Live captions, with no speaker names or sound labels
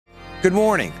Good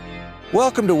morning.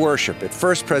 Welcome to worship at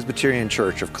First Presbyterian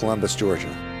Church of Columbus,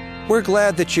 Georgia. We're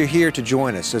glad that you're here to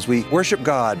join us as we worship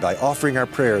God by offering our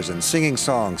prayers and singing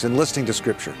songs and listening to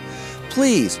Scripture.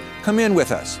 Please come in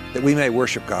with us that we may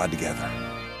worship God together.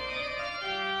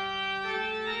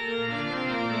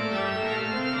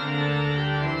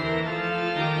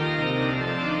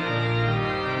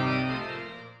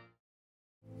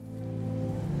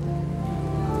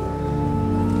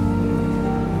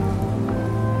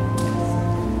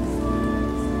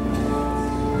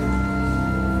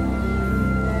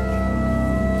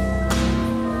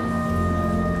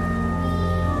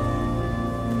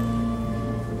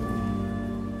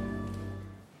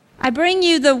 I bring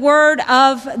you the word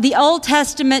of the Old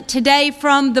Testament today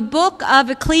from the book of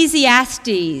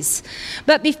Ecclesiastes.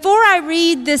 But before I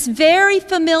read this very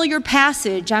familiar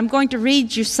passage, I'm going to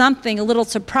read you something a little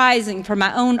surprising from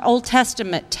my own Old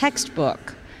Testament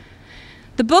textbook.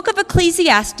 The book of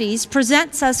Ecclesiastes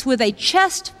presents us with a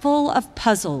chest full of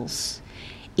puzzles.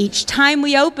 Each time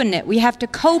we open it, we have to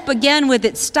cope again with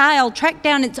its style, track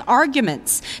down its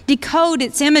arguments, decode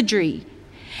its imagery.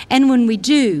 And when we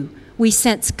do, we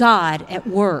sense God at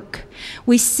work.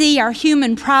 We see our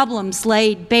human problems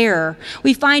laid bare.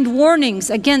 We find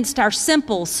warnings against our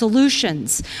simple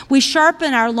solutions. We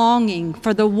sharpen our longing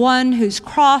for the one whose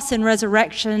cross and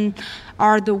resurrection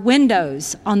are the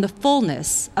windows on the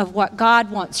fullness of what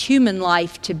God wants human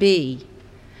life to be.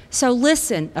 So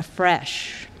listen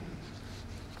afresh.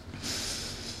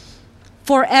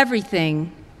 For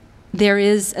everything, there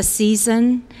is a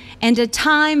season and a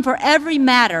time for every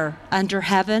matter under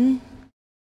heaven.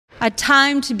 A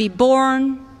time to be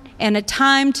born and a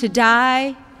time to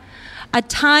die, a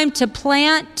time to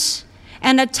plant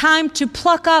and a time to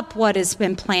pluck up what has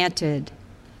been planted,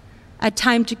 a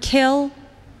time to kill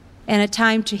and a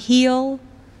time to heal,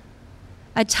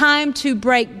 a time to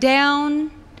break down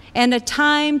and a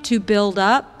time to build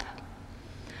up,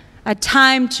 a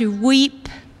time to weep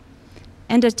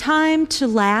and a time to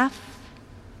laugh,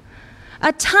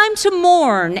 a time to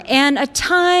mourn and a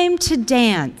time to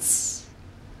dance,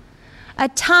 a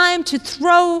time to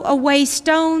throw away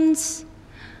stones,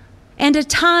 and a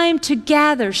time to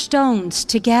gather stones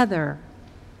together,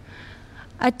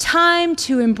 a time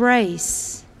to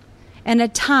embrace, and a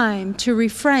time to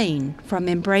refrain from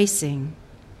embracing,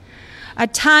 a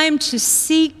time to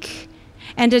seek,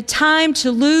 and a time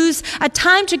to lose, a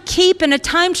time to keep, and a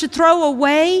time to throw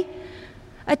away,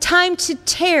 a time to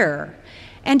tear,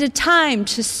 and a time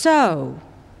to sow,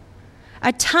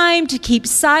 a time to keep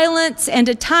silence and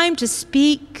a time to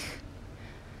speak,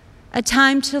 a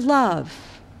time to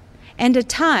love and a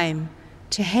time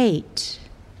to hate,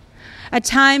 a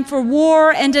time for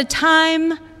war and a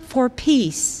time for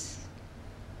peace.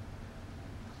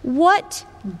 What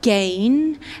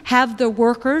gain have the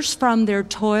workers from their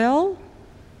toil?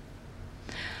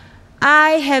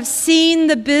 I have seen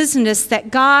the business that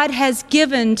God has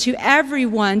given to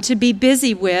everyone to be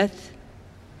busy with.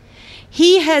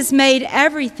 He has made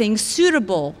everything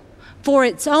suitable for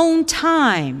its own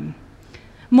time.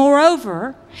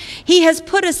 Moreover, He has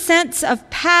put a sense of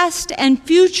past and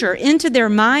future into their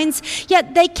minds,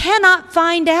 yet they cannot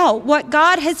find out what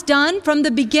God has done from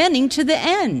the beginning to the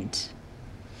end.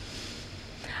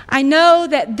 I know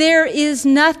that there is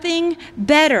nothing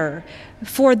better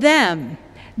for them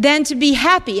than to be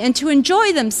happy and to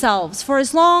enjoy themselves for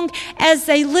as long as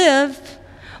they live.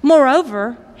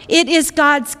 Moreover, it is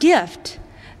God's gift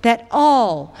that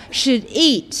all should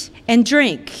eat and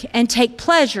drink and take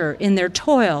pleasure in their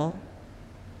toil.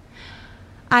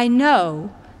 I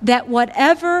know that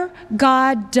whatever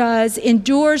God does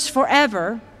endures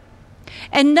forever,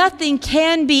 and nothing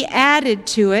can be added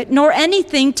to it, nor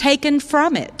anything taken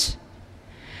from it.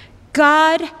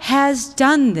 God has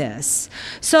done this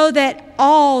so that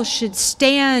all should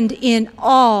stand in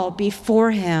awe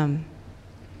before Him.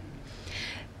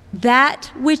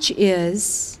 That which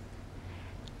is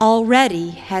already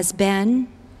has been.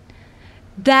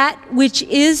 That which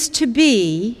is to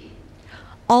be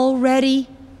already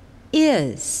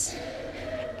is.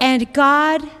 And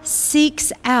God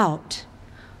seeks out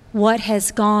what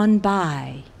has gone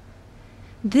by.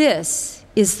 This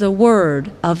is the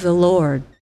word of the Lord.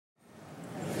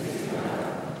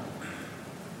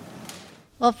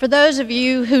 Well, for those of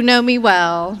you who know me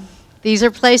well, these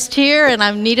are placed here, and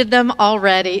I've needed them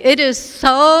already. It is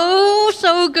so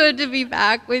good to be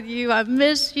back with you. I've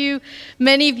missed you.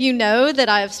 Many of you know that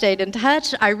I have stayed in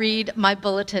touch. I read my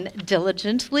bulletin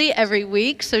diligently every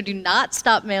week, so do not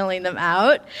stop mailing them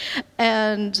out.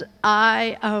 And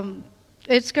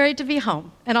it's great to be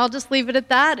home. And I'll just leave it at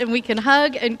that, and we can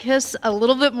hug and kiss a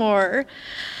little bit more.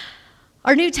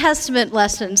 Our New Testament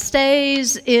lesson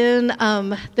stays in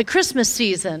the Christmas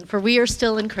season, for we are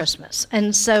still in Christmas.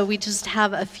 And so we just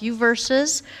have a few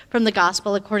verses from the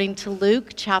Gospel according to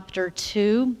Luke chapter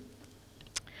 2.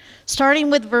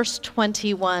 Starting with verse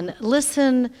 21,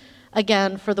 listen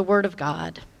again for the word of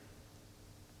God.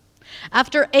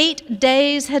 After 8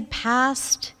 days had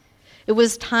passed, it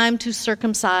was time to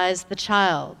circumcise the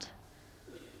child.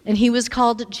 And he was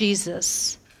called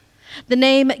Jesus, the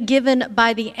name given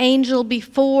by the angel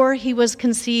before he was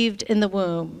conceived in the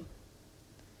womb.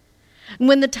 And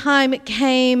when the time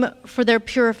came for their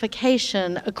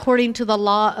purification, according to the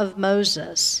law of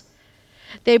Moses,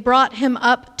 they brought him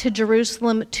up to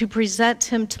Jerusalem to present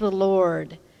him to the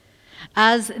Lord.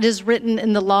 As it is written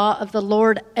in the law of the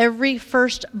Lord, every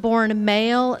firstborn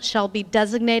male shall be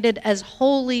designated as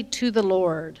holy to the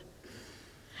Lord.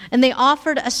 And they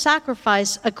offered a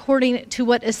sacrifice according to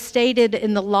what is stated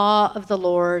in the law of the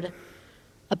Lord,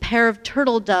 a pair of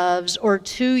turtle doves or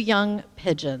 2 young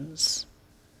pigeons.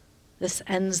 This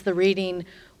ends the reading.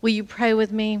 Will you pray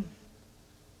with me?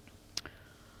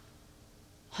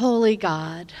 Holy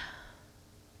God,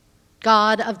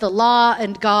 God of the law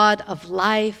and God of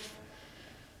life,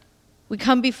 we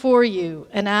come before you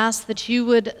and ask that you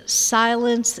would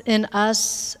silence in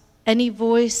us any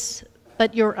voice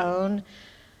but your own,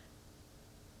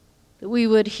 that we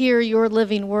would hear your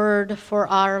living word for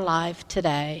our life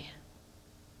today.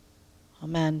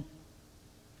 Amen.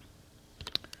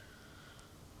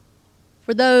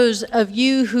 For those of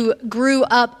you who grew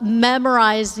up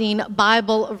memorizing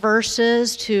Bible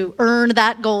verses to earn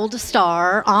that gold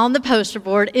star on the poster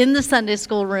board in the Sunday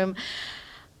school room,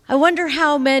 I wonder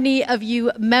how many of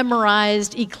you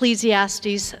memorized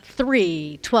Ecclesiastes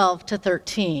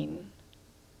 3:12-13.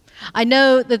 I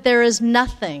know that there is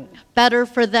nothing better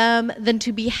for them than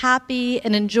to be happy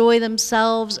and enjoy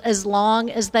themselves as long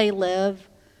as they live.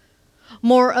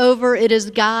 Moreover, it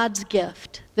is God's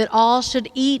gift that all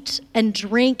should eat and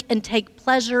drink and take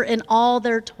pleasure in all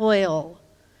their toil.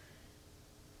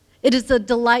 It is a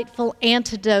delightful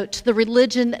antidote to the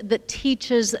religion that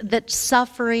teaches that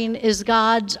suffering is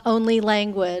God's only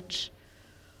language,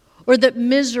 or that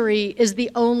misery is the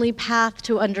only path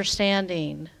to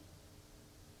understanding.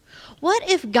 What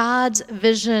if God's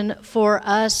vision for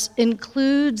us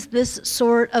includes this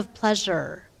sort of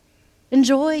pleasure?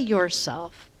 Enjoy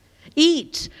yourself.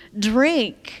 Eat,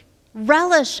 drink,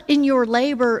 relish in your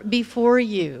labor before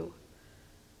you.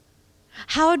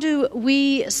 How do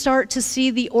we start to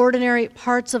see the ordinary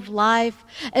parts of life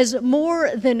as more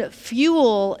than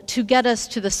fuel to get us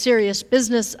to the serious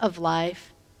business of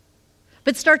life,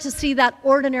 but start to see that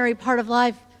ordinary part of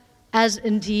life as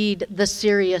indeed the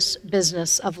serious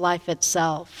business of life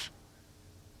itself?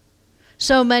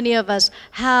 So many of us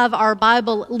have our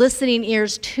Bible listening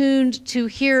ears tuned to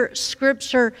hear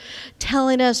Scripture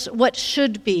telling us what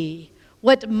should be,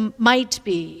 what might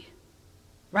be,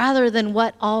 rather than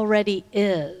what already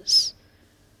is.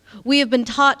 We have been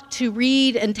taught to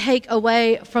read and take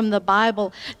away from the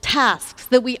Bible tasks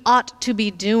that we ought to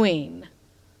be doing.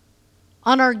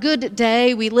 On our good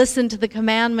day, we listen to the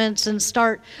commandments and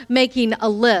start making a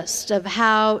list of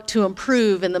how to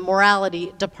improve in the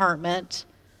morality department.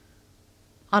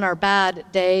 On our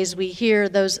bad days, we hear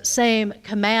those same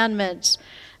commandments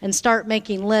and start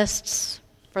making lists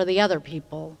for the other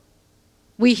people.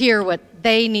 We hear what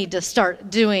they need to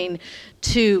start doing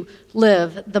to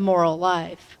live the moral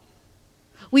life.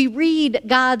 We read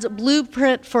God's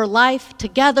blueprint for life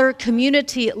together,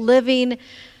 community living,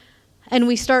 and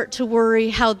we start to worry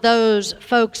how those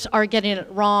folks are getting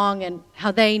it wrong and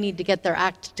how they need to get their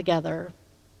act together.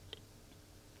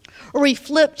 Or we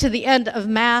flip to the end of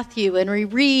Matthew and we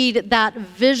read that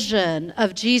vision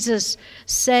of Jesus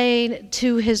saying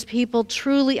to his people,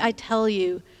 "Truly I tell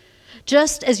you,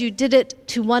 just as you did it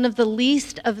to one of the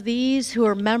least of these who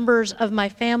are members of my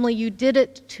family, you did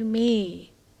it to me."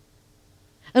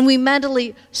 And we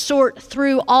mentally sort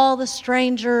through all the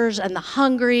strangers and the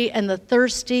hungry and the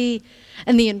thirsty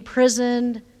and the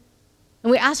imprisoned.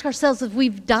 And we ask ourselves if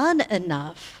we've done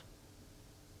enough.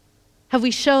 Have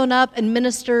we shown up and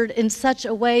ministered in such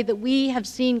a way that we have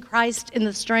seen Christ in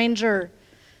the stranger?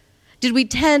 Did we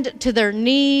tend to their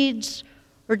needs,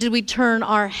 or did we turn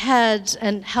our heads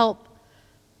and help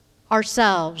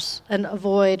ourselves and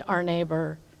avoid our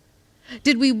neighbor?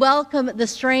 Did we welcome the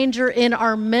stranger in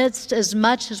our midst as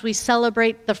much as we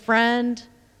celebrate the friend?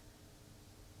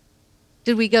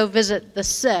 Did we go visit the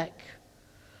sick?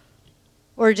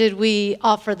 Or did we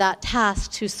offer that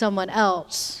task to someone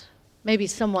else, maybe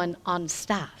someone on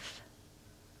staff?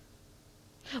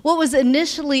 What was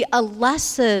initially a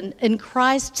lesson in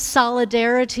Christ's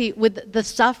solidarity with the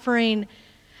suffering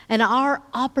And our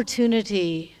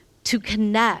opportunity to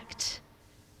connect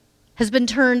has been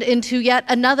turned into yet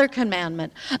another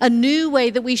commandment, a new way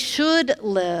that we should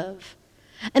live.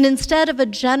 And instead of a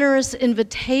generous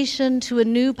invitation to a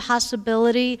new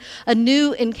possibility, a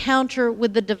new encounter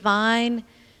with the divine,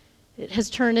 it has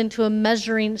turned into a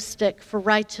measuring stick for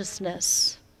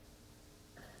righteousness.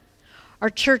 Our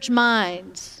church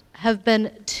minds have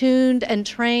been tuned and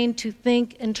trained to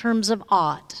think in terms of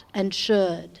ought and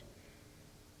should,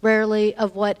 rarely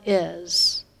of what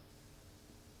is.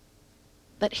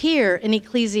 But here in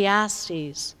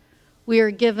Ecclesiastes, we are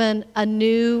given a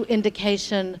new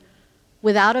indication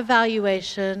without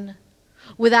evaluation,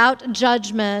 without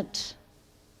judgment,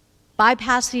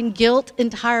 bypassing guilt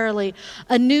entirely,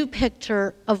 a new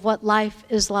picture of what life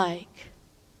is like.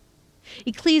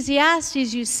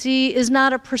 Ecclesiastes, you see, is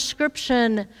not a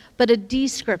prescription, but a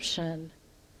description.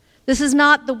 This is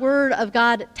not the word of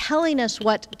God telling us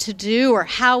what to do or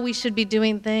how we should be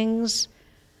doing things.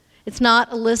 It's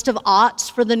not a list of oughts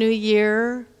for the new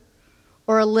year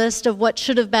or a list of what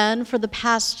should have been for the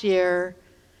past year.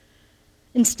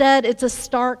 Instead, it's a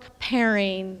stark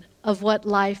pairing of what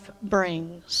life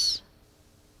brings.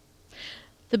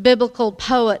 The biblical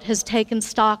poet has taken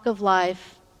stock of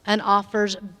life and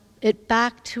offers it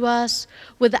back to us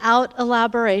without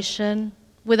elaboration,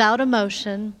 without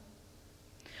emotion.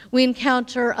 We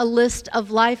encounter a list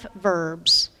of life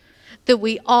verbs that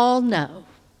we all know.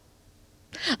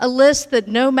 A list that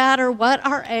no matter what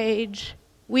our age,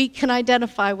 we can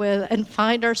identify with and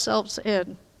find ourselves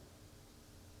in.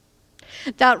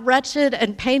 That wretched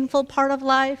and painful part of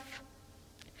life,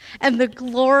 and the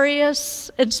glorious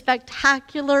and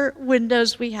spectacular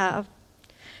windows we have.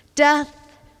 Death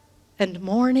and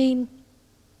mourning,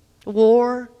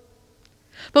 war.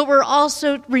 But we're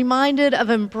also reminded of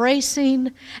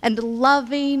embracing and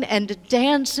loving and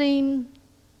dancing.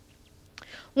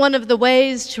 One of the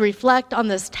ways to reflect on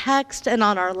this text and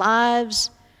on our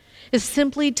lives is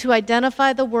simply to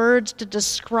identify the words to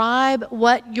describe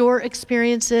what your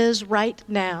experience is right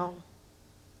now.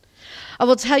 I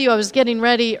will tell you, I was getting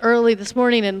ready early this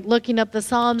morning and looking up the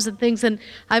Psalms and things, and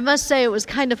I must say it was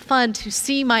kind of fun to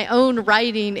see my own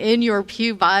writing in your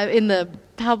pew in the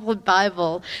public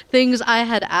Bible, things I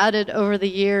had added over the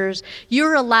years.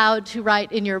 You're allowed to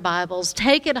write in your Bibles.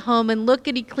 Take it home and look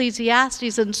at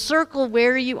Ecclesiastes and circle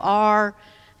where you are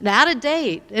and add a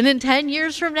date. And in 10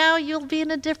 years from now, you'll be in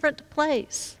a different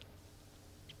place.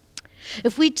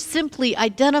 If we simply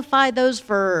identify those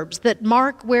verbs that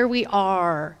mark where we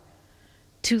are,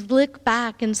 to look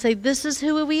back and say, this is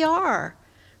who we are,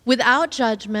 without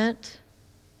judgment,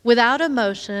 without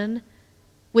emotion,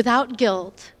 without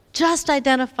guilt, just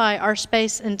identify our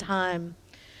space and time,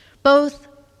 both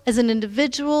as an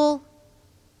individual,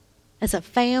 as a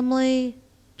family,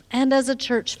 and as a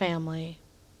church family.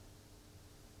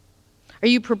 Are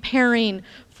you preparing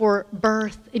for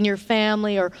birth in your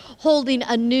family or holding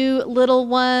a new little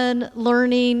one,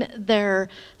 learning their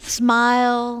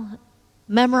smile,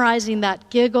 memorizing that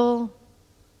giggle?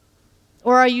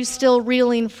 Or are you still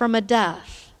reeling from a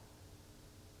death,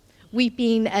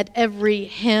 weeping at every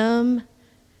hymn,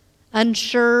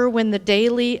 unsure when the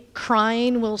daily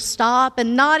crying will stop,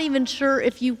 and not even sure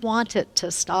if you want it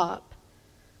to stop?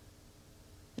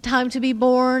 A time to be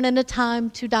born and a time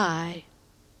to die.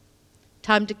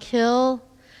 Time to kill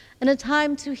and a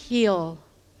time to heal.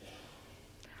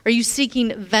 Are you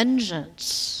seeking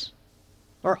vengeance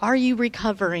or are you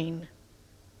recovering?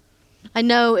 I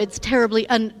know it's terribly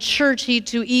unchurchy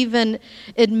to even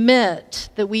admit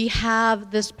that we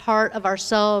have this part of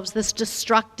ourselves, this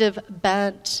destructive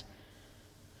bent.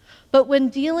 But when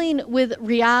dealing with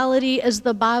reality as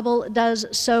the Bible does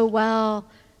so well,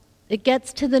 it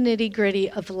gets to the nitty-gritty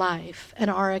of life and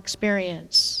our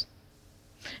experience.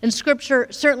 And Scripture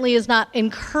certainly is not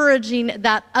encouraging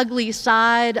that ugly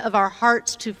side of our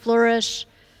hearts to flourish,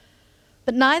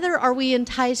 but neither are we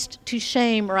enticed to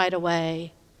shame right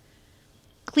away.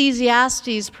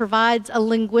 Ecclesiastes provides a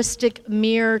linguistic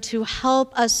mirror to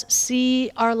help us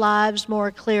see our lives more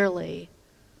clearly.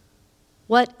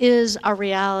 What is our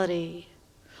reality?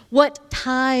 What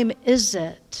time is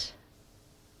it?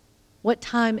 What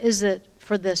time is it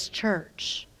for this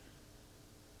church?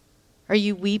 Are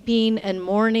you weeping and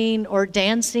mourning or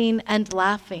dancing and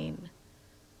laughing?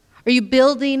 Are you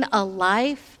building a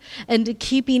life and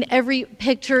keeping every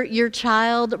picture your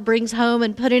child brings home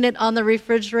and putting it on the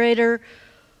refrigerator?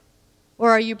 Or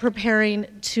are you preparing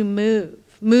to move?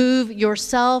 Move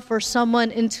yourself or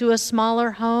someone into a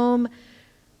smaller home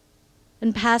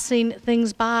and passing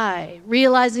things by,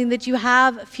 realizing that you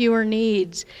have fewer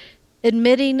needs,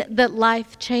 admitting that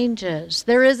life changes.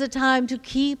 There is a time to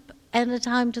keep and a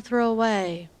time to throw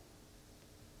away.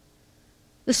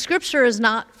 The scripture is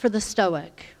not for the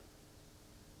stoic.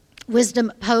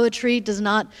 Wisdom poetry does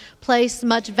not place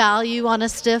much value on a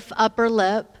stiff upper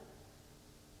lip,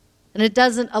 and it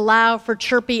doesn't allow for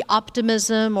chirpy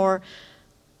optimism or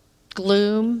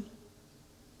gloom.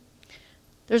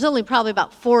 There's only probably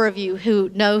about 4 of you who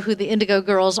know who the Indigo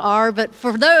Girls are, but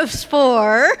for those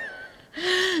 4,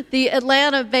 the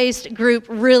Atlanta-based group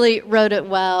really wrote it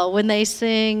well when they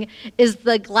sing, "Is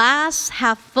the glass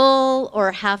half full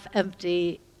or half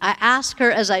empty? I ask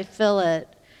her as I fill it."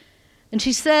 And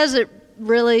she says it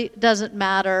really doesn't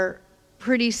matter.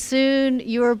 Pretty soon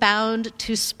you are bound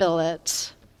to spill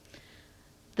it.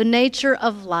 The nature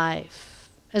of life,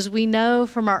 as we know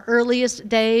from our earliest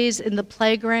days in the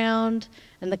playground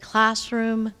and the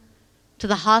classroom, to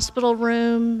the hospital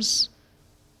rooms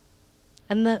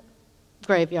and the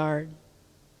graveyard,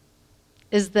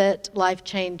 is that life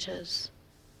changes.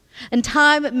 And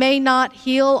time may not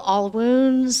heal all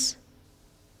wounds,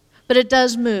 but it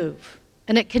does move,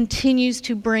 and it continues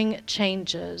to bring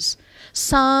changes.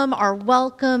 Some are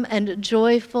welcome and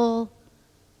joyful,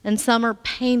 and some are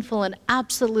painful and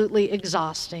absolutely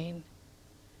exhausting.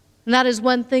 And that is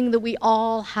one thing that we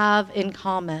all have in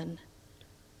common.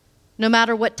 No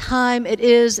matter what time it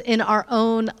is in our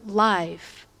own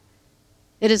life,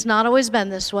 it has not always been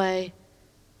this way,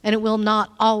 and it will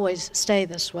not always stay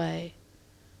this way.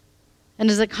 And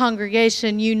as a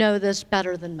congregation, you know this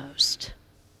better than most.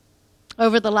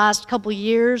 Over the last couple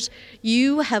years,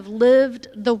 you have lived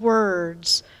the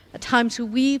words, a time to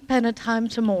weep and a time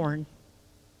to mourn.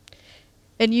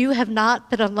 And you have not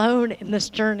been alone in this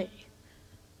journey.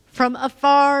 From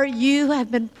afar, you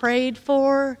have been prayed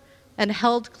for and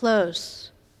held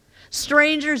close.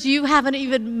 Strangers you haven't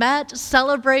even met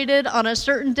celebrated on a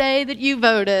certain day that you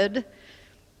voted.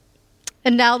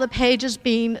 And now the page is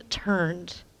being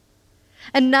turned.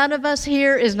 And none of us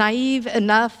here is naive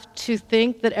enough to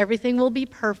think that everything will be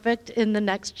perfect in the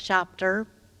next chapter.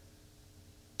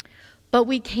 But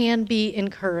we can be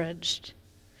encouraged.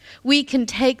 We can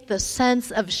take the sense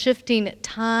of shifting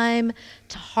time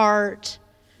to heart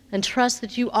and trust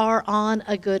that you are on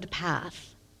a good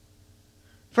path.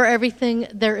 For everything,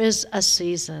 there is a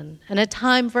season and a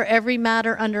time for every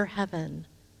matter under heaven.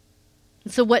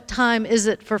 And so what time is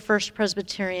it for First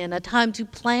Presbyterian? A time to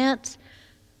plant,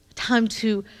 a time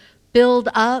to build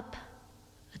up,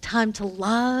 a time to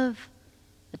love,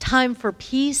 a time for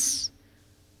peace.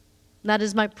 And that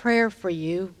is my prayer for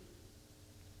you.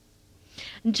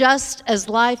 Just as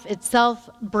life itself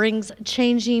brings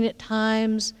changing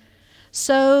times,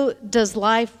 so does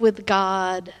life with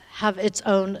God have its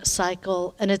own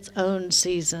cycle and its own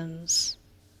seasons.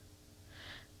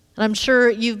 And I'm sure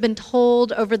you've been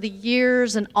told over the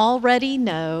years and already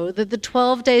know that the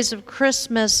 12 days of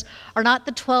Christmas are not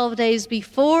the 12 days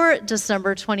before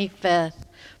December 25th,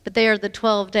 but they are the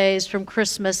 12 days from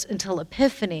Christmas until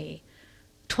Epiphany,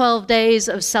 12 days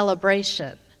of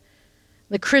celebration.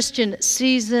 The Christian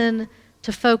season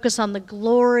to focus on the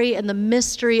glory and the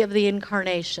mystery of the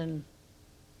incarnation.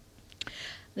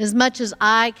 As much as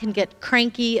I can get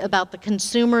cranky about the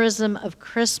consumerism of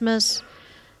Christmas,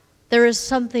 there is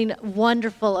something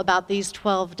wonderful about these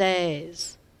 12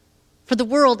 days. For the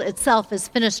world itself is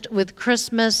finished with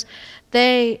Christmas.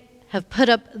 They have put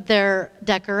up their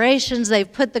decorations,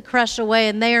 they've put the crush away,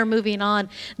 and they are moving on.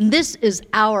 And this is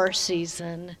our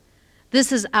season.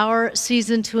 This is our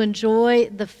season to enjoy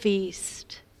the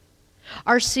feast.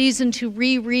 Our season to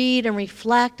reread and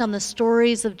reflect on the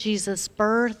stories of Jesus'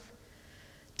 birth,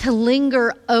 to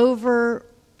linger over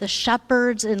the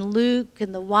shepherds in Luke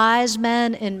and the wise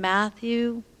men in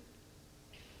Matthew.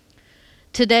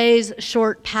 Today's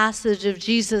short passage of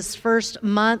Jesus' first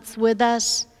months with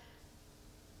us.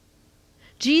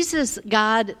 Jesus'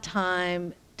 God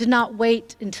time did not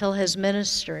wait until his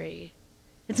ministry.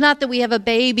 It's not that we have a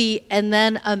baby and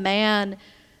then a man.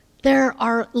 There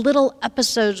are little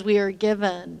episodes we are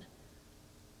given.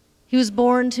 He was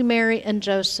born to Mary and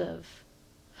Joseph,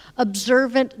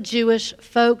 observant Jewish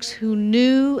folks who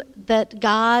knew that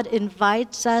God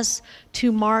invites us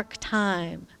to mark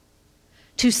time,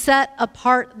 to set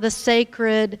apart the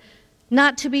sacred,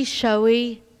 not to be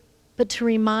showy, but to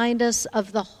remind us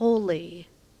of the holy.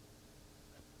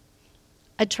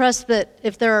 I trust that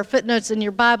if there are footnotes in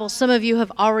your Bible, some of you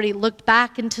have already looked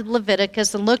back into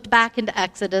Leviticus and looked back into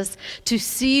Exodus to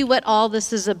see what all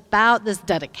this is about, this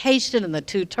dedication and the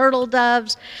 2 turtle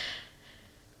doves.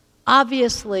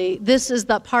 Obviously, this is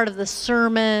the part of the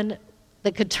sermon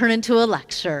that could turn into a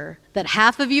lecture, that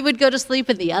half of you would go to sleep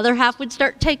and the other half would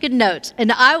start taking notes.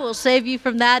 And I will save you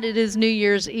from that. It is New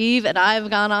Year's Eve, and I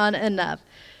have gone on enough.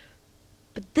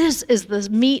 But this is the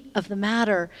meat of the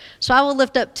matter. So I will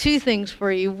lift up 2 things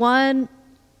for you. One,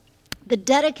 the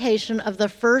dedication of the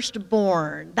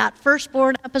firstborn, that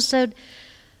firstborn episode,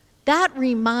 that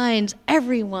reminds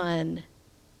everyone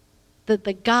that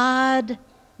the God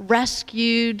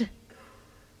rescued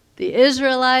the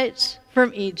Israelites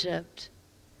from Egypt.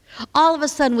 All of a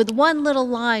sudden, with one little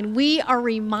line, we are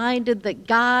reminded that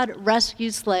God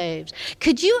rescued slaves.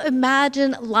 Could you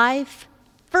imagine life?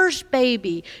 First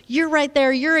baby, you're right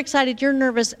there, you're excited, you're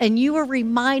nervous, and you are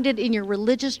reminded in your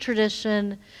religious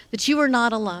tradition that you are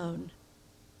not alone,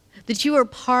 that you are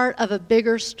part of a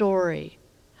bigger story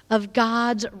of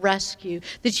God's rescue,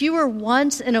 that you were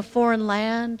once in a foreign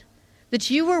land, that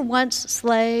you were once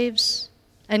slaves,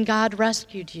 and God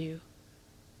rescued you.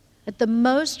 At the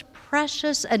most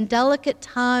precious and delicate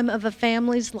time of a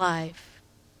family's life,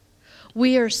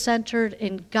 we are centered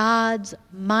in God's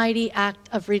mighty act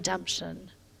of redemption.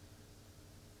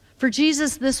 For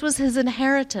Jesus, this was his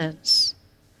inheritance.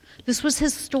 This was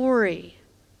his story.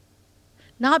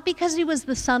 Not because he was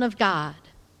the Son of God,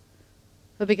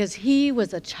 but because he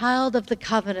was a child of the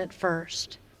covenant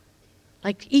first,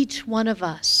 like each one of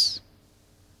us.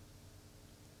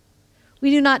 We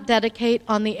do not dedicate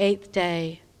on the 8th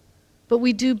day, but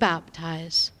we do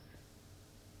baptize.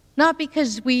 Not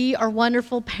because we are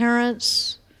wonderful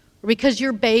parents, or because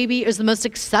your baby is the most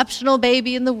exceptional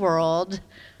baby in the world.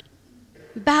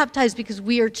 We baptize because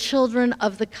we are children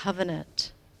of the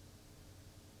covenant.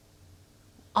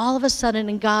 All of a sudden,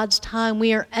 in God's time,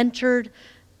 we are entered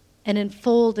and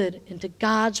enfolded into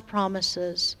God's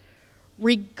promises,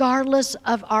 regardless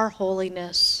of our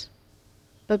holiness,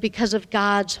 but because of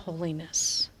God's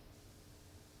holiness.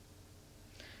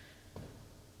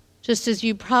 Just as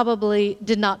you probably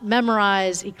did not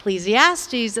memorize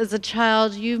Ecclesiastes as a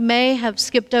child, you may have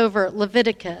skipped over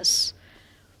Leviticus.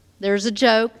 There's a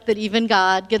joke that even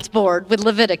God gets bored with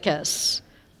Leviticus.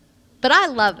 But I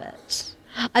love it.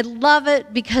 I love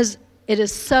it because it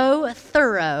is so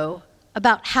thorough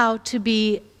about how to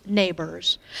be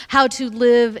neighbors, how to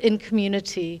live in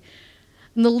community.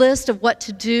 And the list of what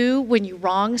to do when you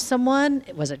wrong someone,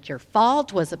 was it your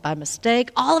fault? Was it by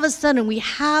mistake? All of a sudden, we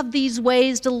have these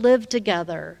ways to live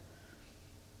together.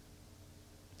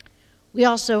 We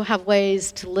also have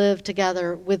ways to live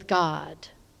together with God.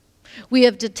 We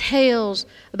have details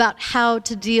about how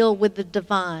to deal with the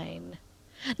divine.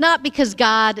 Not because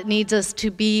God needs us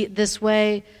to be this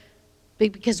way,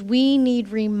 but because we need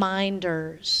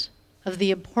reminders of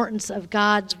the importance of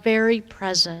God's very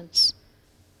presence.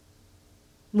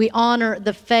 We honor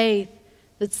the faith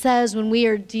that says when we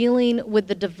are dealing with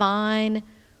the divine,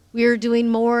 we are doing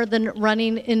more than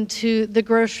running into the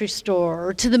grocery store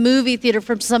or to the movie theater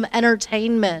for some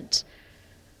entertainment.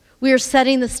 We are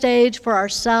setting the stage for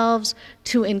ourselves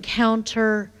to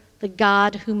encounter the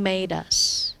God who made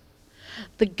us,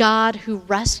 the God who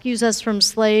rescues us from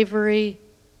slavery,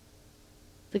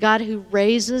 the God who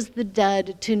raises the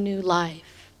dead to new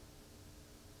life.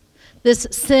 This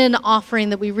sin offering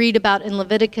that we read about in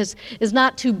Leviticus is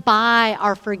not to buy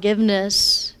our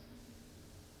forgiveness.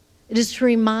 It is to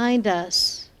remind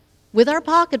us, with our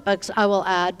pocketbooks, I will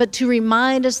add, but to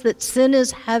remind us that sin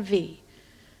is heavy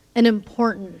and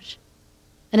important,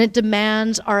 and it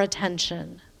demands our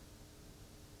attention.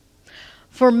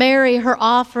 For Mary, her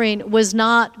offering was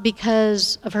not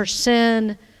because of her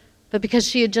sin, but because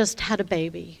she had just had a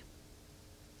baby.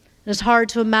 It's hard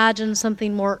to imagine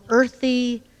something more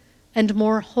earthy and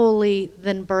more holy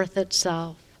than birth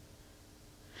itself.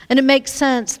 And it makes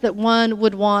sense that one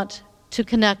would want to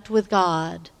connect with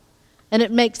God. And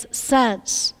it makes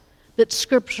sense that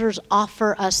scriptures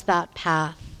offer us that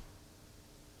path.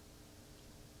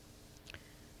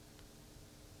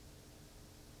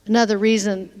 Another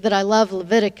reason that I love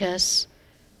Leviticus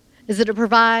is that it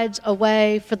provides a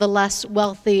way for the less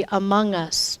wealthy among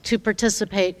us to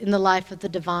participate in the life of the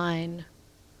divine.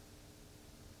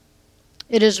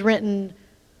 It is written,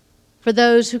 for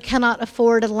those who cannot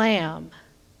afford a lamb,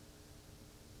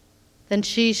 then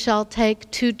she shall take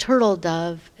 2 turtle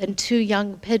dove and 2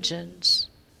 young pigeons.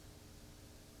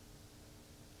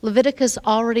 Leviticus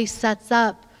already sets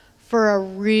up for a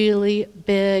really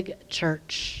big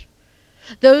church.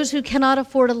 Those who cannot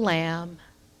afford a lamb,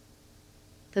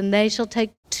 then they shall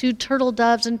take 2 turtle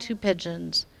doves and 2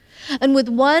 pigeons. And with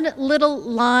one little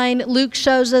line, Luke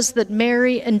shows us that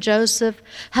Mary and Joseph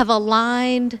have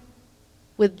aligned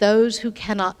with those who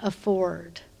cannot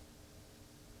afford.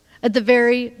 At the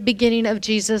very beginning of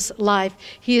Jesus' life,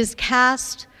 he is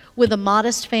cast with a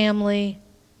modest family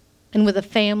and with a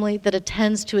family that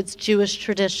attends to its Jewish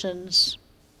traditions.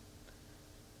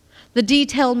 The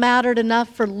detail mattered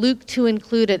enough for Luke to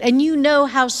include it. And you know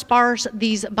how sparse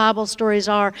these Bible stories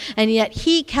are, and yet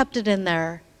he kept it in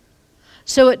there.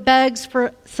 So it begs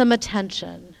for some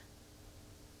attention.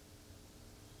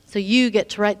 So you get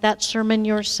to write that sermon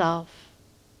yourself.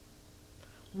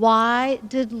 Why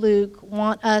did Luke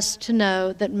want us to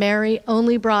know that Mary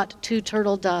only brought 2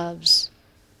 turtle doves?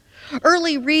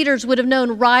 Early readers would have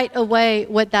known right away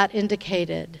what that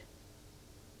indicated.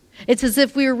 It's as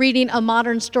if we were reading a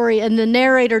modern story and the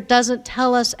narrator doesn't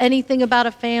tell us anything about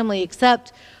a family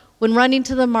except when running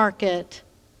to the market,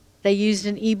 they used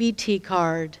an EBT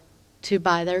card to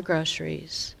buy their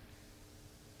groceries.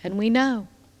 And we know.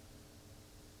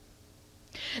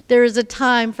 There is a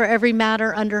time for every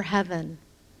matter under heaven.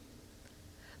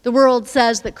 The world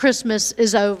says that Christmas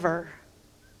is over,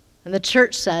 and the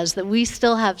church says that we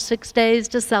still have 6 days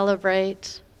to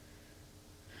celebrate.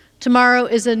 Tomorrow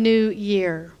is a new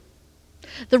year.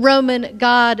 The Roman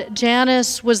god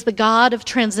Janus was the god of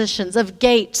transitions, of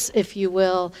gates, if you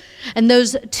will. And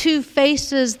those 2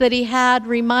 faces that he had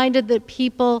reminded the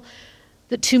people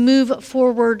that to move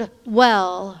forward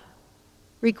well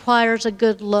requires a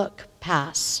good look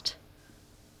past.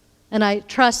 And I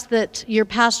trust that your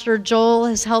pastor Joel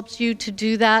has helped you to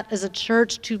do that as a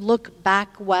church, to look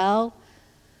back well,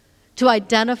 to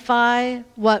identify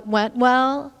what went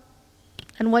well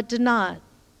and what did not,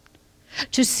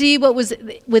 to see what was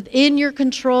within your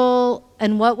control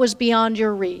and what was beyond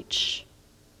your reach.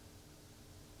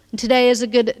 And today is a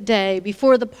good day,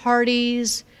 before the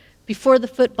parties, before the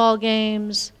football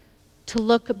games, to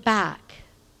look back,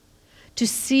 to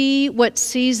see what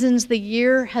seasons the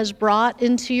year has brought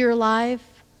into your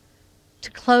life,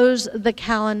 to close the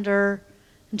calendar,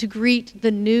 and to greet the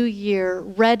new year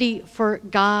ready for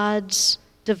God's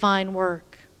divine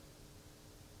work.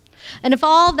 And if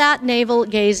all that navel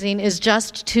gazing is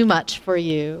just too much for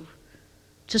you,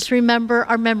 just remember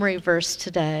our memory verse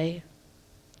today.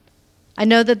 I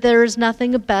know that there is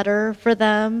nothing better for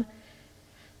them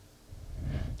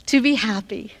to be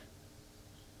happy,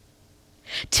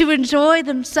 to enjoy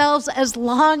themselves as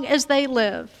long as they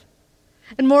live.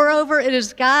 And moreover, it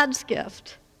is God's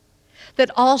gift that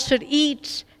all should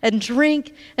eat and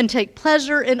drink and take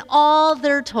pleasure in all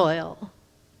their toil.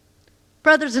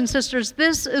 Brothers and sisters,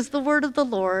 this is the word of the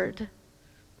Lord.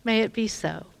 May it be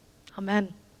so.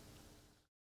 Amen.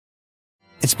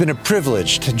 It's been a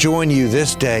privilege to join you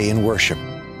this day in worship.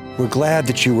 We're glad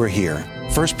that you were here.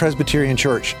 First Presbyterian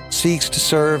Church seeks to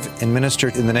serve and minister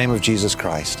in the name of Jesus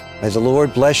Christ. May the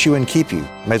Lord bless you and keep you.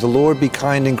 May the Lord be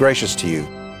kind and gracious to you.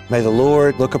 May the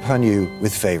Lord look upon you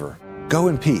with favor. Go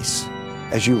in peace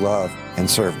as you love and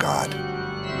serve God.